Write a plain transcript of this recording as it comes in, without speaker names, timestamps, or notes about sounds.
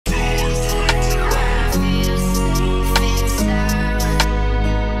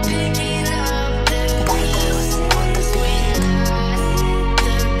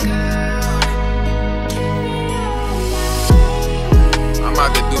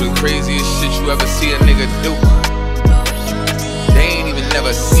the craziest shit you ever see a nigga do. They ain't even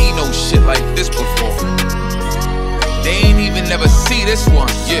never seen no shit like this before. They ain't even never see this one.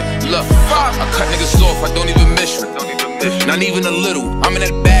 Yeah, look, I cut niggas off, I don't even miss you. Not even a little. I'm in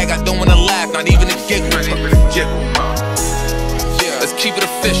that bag, I don't wanna laugh, not even a giggle. Yeah, let's keep it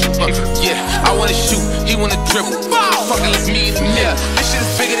official. Yeah, I wanna shoot, he wanna dribble. Fucking let's meet him. Yeah, this shit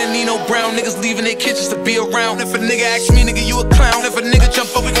is bigger than Nino Brown. Niggas leaving their kitchens to be around. If a nigga asks me, nigga, you a clown. If a nigga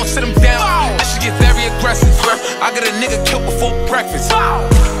jump up, we gon' sit him down. This shit get very aggressive. I got a nigga killed before breakfast.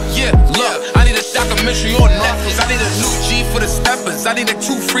 Yeah, look, I need a documentary on Netflix. I need a new G for the steppers. I need a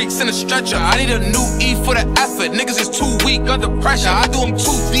 2 freaks in a stretcher. I need a new E for the effort. Niggas is too weak under pressure. I do them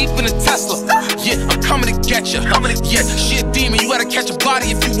too deep in a Tesla. Yeah, I'm coming to get ya. Yeah, she a demon. You gotta catch a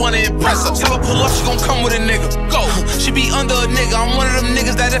body if you wanna impress her. Tell her pull up, she gon' come with a nigga. Go. She be under a nigga. I'm one of them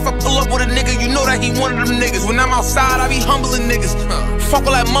niggas that if I pull up with a nigga, you know that he one of them niggas. When I'm outside, I be humbling niggas. Fuck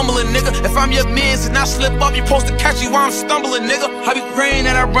all that mumbling, nigga. If I'm your mans and I slip up, you supposed to catch me while I'm stumbling, nigga. I be praying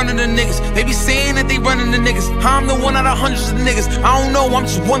that I run into niggas. They be saying that they running the niggas. I'm the one out of hundreds of niggas. I don't know, I'm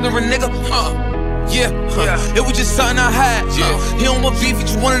just wondering, nigga. It was just something I had. He don't want beef,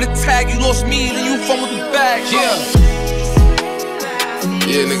 you wanted to tag. You lost me, then you fun with the bag.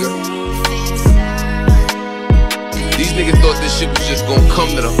 Yeah, nigga. These niggas thought this shit was just gonna come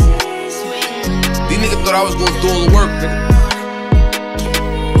to them. These niggas thought I was gonna do all the work, nigga.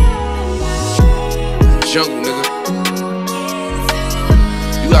 Jungle, nigga.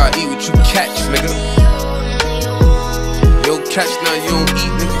 You gotta eat what you catch, nigga. You don't catch nothing, you don't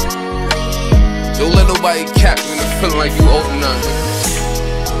eat, nigga. Don't let nobody cap you into feeling like you owe nothing,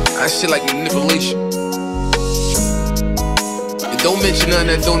 nigga. That shit like manipulation. And don't mention nothing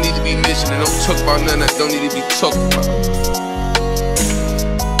that don't need to be mentioned, and don't talk about nothing that don't need to be talked about.